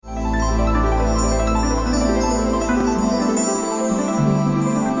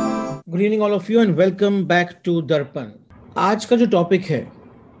Good evening all of you and welcome back to दर्पण। आज का जो टॉपिक है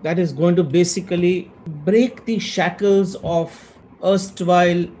that is going to basically break the shackles of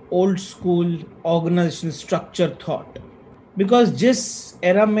erstwhile old school organisation structure thought. Because जिस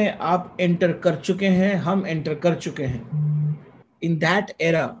era में आप enter कर चुके हैं, हम एंटर कर चुके हैं, in that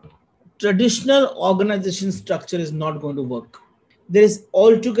era, traditional organization structure is not going to work. There is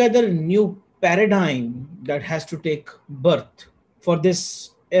altogether new paradigm that has to take birth for this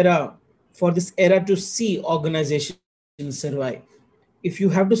era, for this era to see organization survive. If you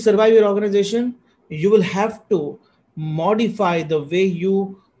have to survive your organization, you will have to modify the way you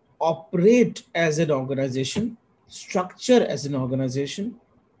operate as an organization, structure as an organization,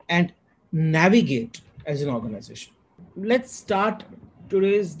 and navigate as an organization. Let's start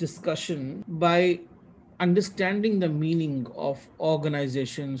today's discussion by understanding the meaning of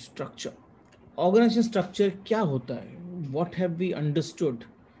organization structure. Organization structure क्या होता है? What have we understood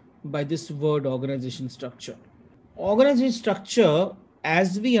by this word organization structure? Organization structure,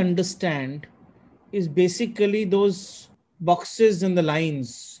 as we understand, is basically those boxes and the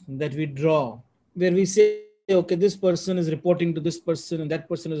lines that we draw where we say, okay, this person is reporting to this person and that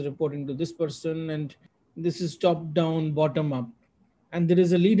person is reporting to this person, and this is top down, bottom up, and there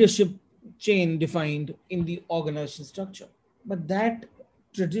is a leadership chain defined in the organization structure. But that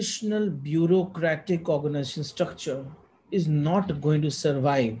traditional bureaucratic organization structure is not going to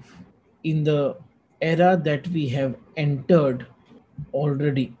survive in the era that we have entered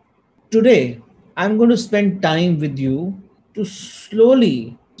already. Today, I'm going to spend time with you to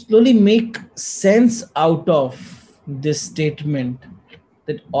slowly make sense out of this statement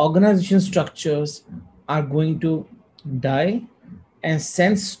that organization structures are going to die and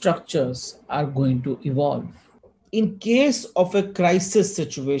sense structures are going to evolve. In case of a crisis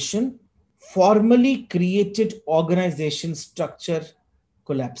situation, formally created organization structure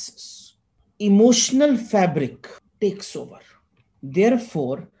collapses. Emotional fabric takes over.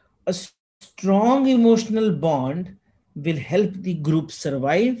 Therefore, a strong emotional bond will help the group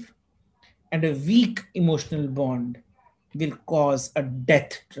survive, and a weak emotional bond will cause a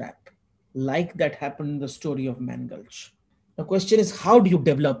death trap, like that happened in the story of Mangulch. The question is, how do you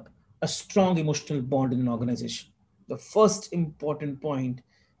develop a strong emotional bond in an organization? The first important point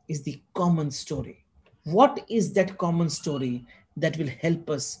is the common story. What is that common story that will help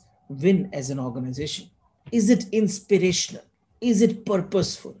us win as an organization? Is it inspirational? Is it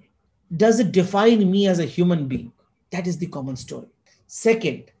purposeful? Does it define me as a human being? That is the common story.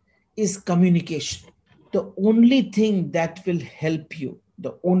 Second is communication. The only thing that will help you,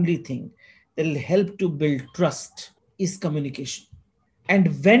 the only thing that will help to build trust is communication.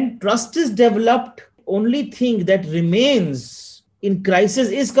 And when trust is developed, only thing that remains in crisis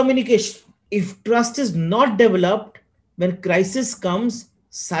is communication. If trust is not developed, when crisis comes,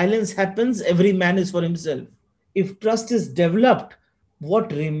 silence happens, every man is for himself. If trust is developed,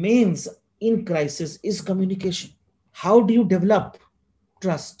 what remains in crisis is communication. How do you develop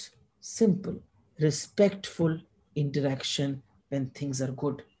trust? Simple, respectful interaction when things are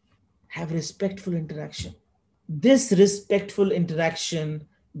good. Have respectful interaction. This respectful interaction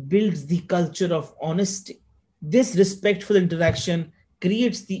builds the culture of honesty. This respectful interaction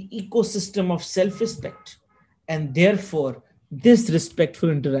creates the ecosystem of self respect. And therefore, this respectful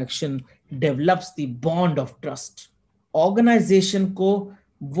interaction develops the bond of trust. Organisation को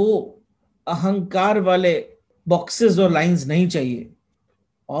वो अहंकार वाले boxes और lines नहीं चाहिए.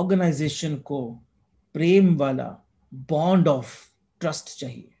 Organisation को प्रेम वाला bond of trust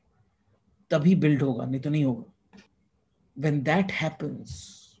चाहिए. तभी बिल्ड होगा, नहीं तो नहीं होगा. When that happens,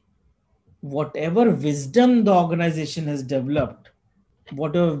 whatever wisdom the organization has developed,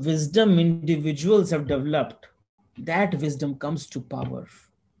 whatever wisdom individuals have developed, that wisdom comes to power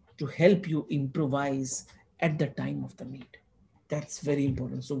to help you improvise at the time of the need. That's very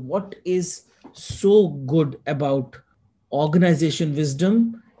important. So, what is so good about organization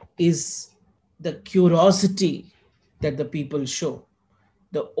wisdom is the curiosity that the people show,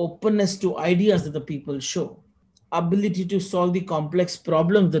 the openness to ideas that the people show, ability to solve the complex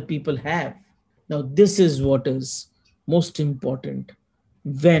problems that people have. Now, this is what is most important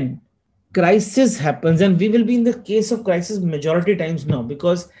when crisis happens, and we will be in the case of crisis majority times now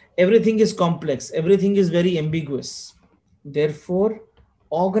because everything is complex, everything is very ambiguous. Therefore,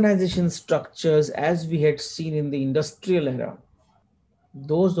 organization structures, as we had seen in the industrial era,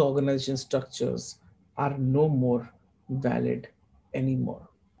 those organization structures are no more valid anymore.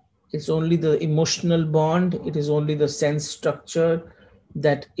 It's only the emotional bond, it is only the sense structure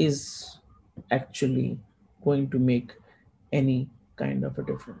that is actually going to make any kind of a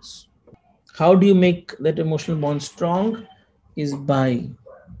difference. How do you make that emotional bond strong? Is by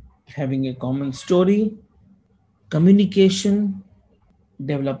having a common story, communication,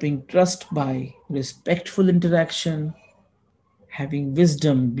 developing trust by respectful interaction, having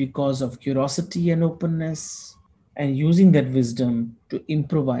wisdom because of curiosity and openness, and using that wisdom to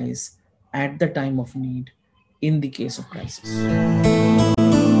improvise at the time of need in the case of crisis.